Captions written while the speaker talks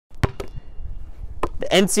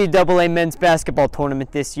NCAA men's basketball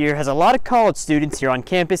tournament this year has a lot of college students here on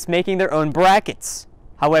campus making their own brackets.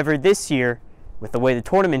 However, this year, with the way the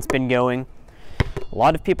tournament's been going, a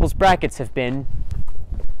lot of people's brackets have been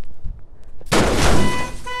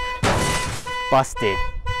busted.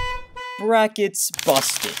 Brackets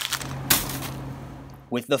busted.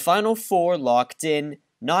 With the final four locked in,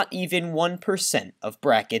 not even 1% of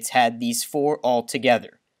brackets had these four all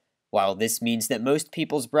together. While this means that most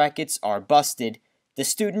people's brackets are busted, the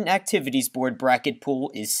Student Activities Board bracket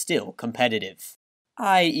pool is still competitive.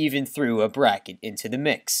 I even threw a bracket into the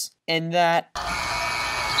mix, and that another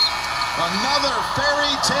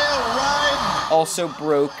fairy tale ride also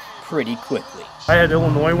broke pretty quickly. I had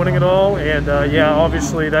Illinois winning it all, and yeah,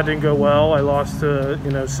 obviously that didn't go well. I lost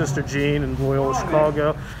to, Sister Jean and Loyola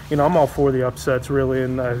Chicago. I'm all for the upsets, really,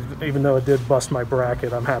 and even though it did bust my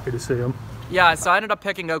bracket, I'm happy to see them. Yeah, so I ended up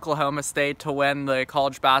picking Oklahoma State to win the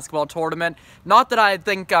college basketball tournament. Not that I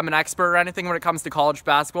think I'm an expert or anything when it comes to college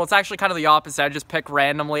basketball. It's actually kind of the opposite. I just pick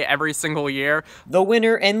randomly every single year. The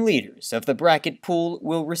winner and leaders of the bracket pool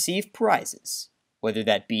will receive prizes, whether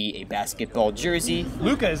that be a basketball jersey,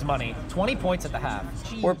 Luka is money, 20 points at the half,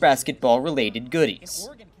 or basketball-related goodies.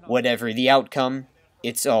 Whatever the outcome,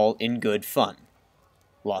 it's all in good fun.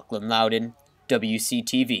 Lachlan Loudon,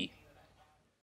 WCTV.